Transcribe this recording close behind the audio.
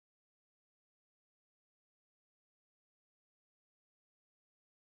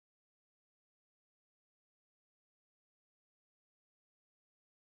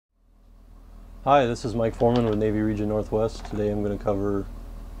Hi, this is Mike Foreman with Navy Region Northwest. Today I'm going to cover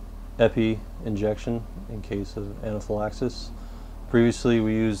epi injection in case of anaphylaxis. Previously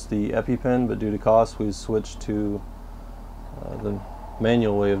we used the EpiPen, but due to cost we switched to the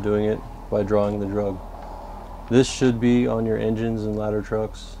manual way of doing it by drawing the drug. This should be on your engines and ladder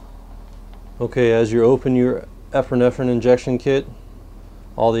trucks. Okay, as you open your epinephrine injection kit,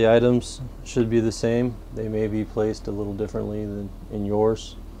 all the items should be the same. They may be placed a little differently than in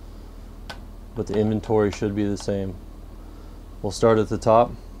yours, but the inventory should be the same. We'll start at the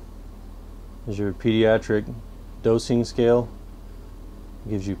top. There's your pediatric dosing scale.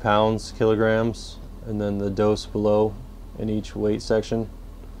 It gives you pounds, kilograms, and then the dose below in each weight section,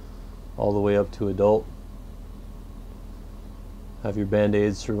 all the way up to adult. Have your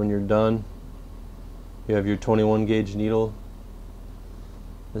band-aids for when you're done. You have your 21 gauge needle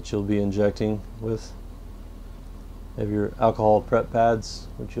that you'll be injecting with. You have your alcohol prep pads,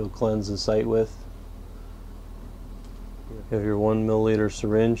 which you'll cleanse the site with. You have your 1 milliliter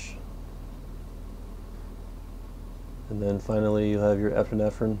syringe. And then finally you'll have your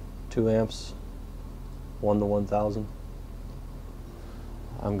epinephrine, 2 amps, 1 to 1000.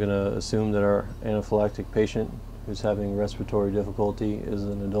 I'm going to assume that our anaphylactic patient who's having respiratory difficulty is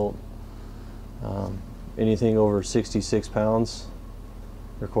an adult. Anything over 66 pounds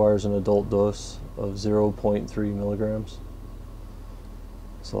requires an adult dose of 0.3 milligrams.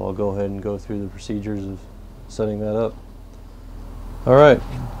 So I'll go ahead and go through the procedures of setting that up. Alright,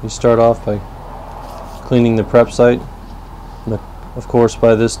 you start off by cleaning the prep site. Of course,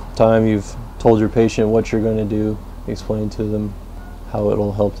 by this time you've told your patient what you're going to do, explain to them how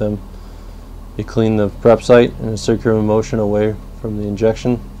it'll help them. You clean the prep site in a circular motion away from the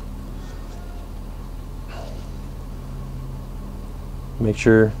injection. Make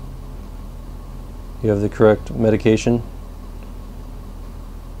sure you have the correct medication.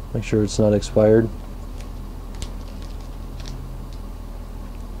 Make sure it's not expired.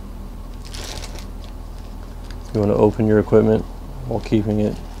 You want to open your equipment while keeping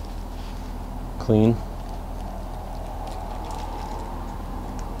it clean.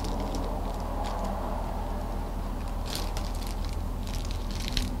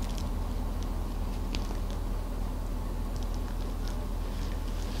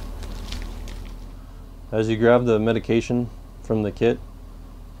 As you grab the medication from the kit,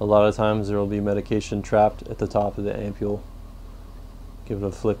 a lot of times there will be medication trapped at the top of the ampule. Give it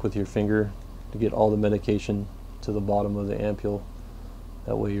a flick with your finger to get all the medication to the bottom of the ampule.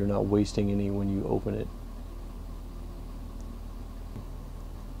 That way you're not wasting any when you open it.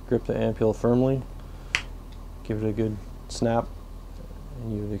 Grip the ampule firmly, give it a good snap,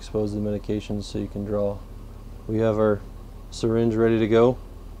 and you've exposed the medication so you can draw. We have our syringe ready to go.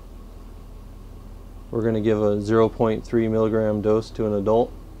 We're going to give a 0.3 milligram dose to an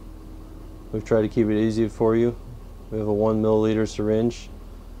adult. We've tried to keep it easy for you. We have a 1 milliliter syringe.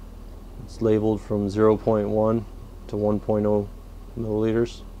 It's labeled from 0.1 to 1.0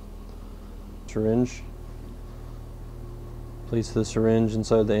 milliliters. Syringe. Place the syringe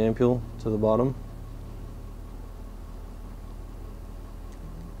inside the ampule to the bottom.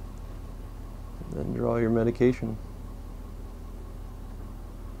 And then draw your medication.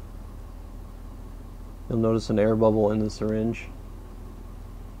 You'll notice an air bubble in the syringe.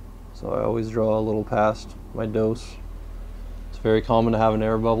 So I always draw a little past my dose. It's very common to have an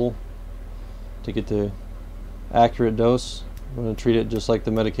air bubble. To get the accurate dose, I'm going to treat it just like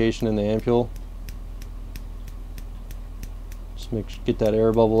the medication in the ampule. Just get that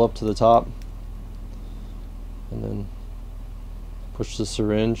air bubble up to the top, and then push the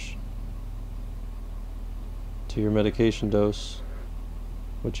syringe to your medication dose,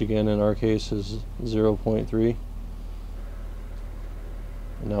 which again in our case is 0.3.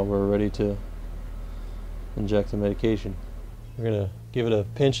 And now we're ready to inject the medication. We're going to give it a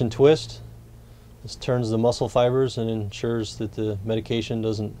pinch and twist. This turns the muscle fibers and ensures that the medication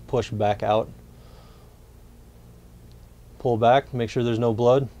doesn't push back out. Pull back, make sure there's no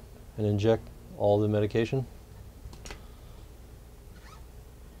blood, and inject all the medication.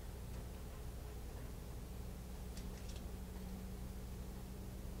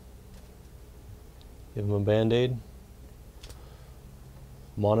 Give them a band-aid.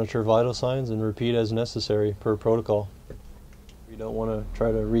 Monitor vital signs and repeat as necessary per protocol. You don't want to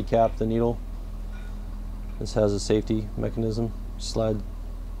try to recap the needle. This has a safety mechanism. Slide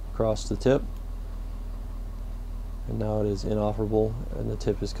across the tip, and now it is inoperable and the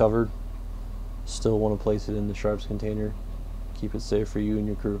tip is covered. Still want to place it in the sharps container. Keep it safe for you and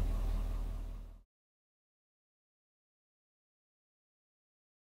your crew.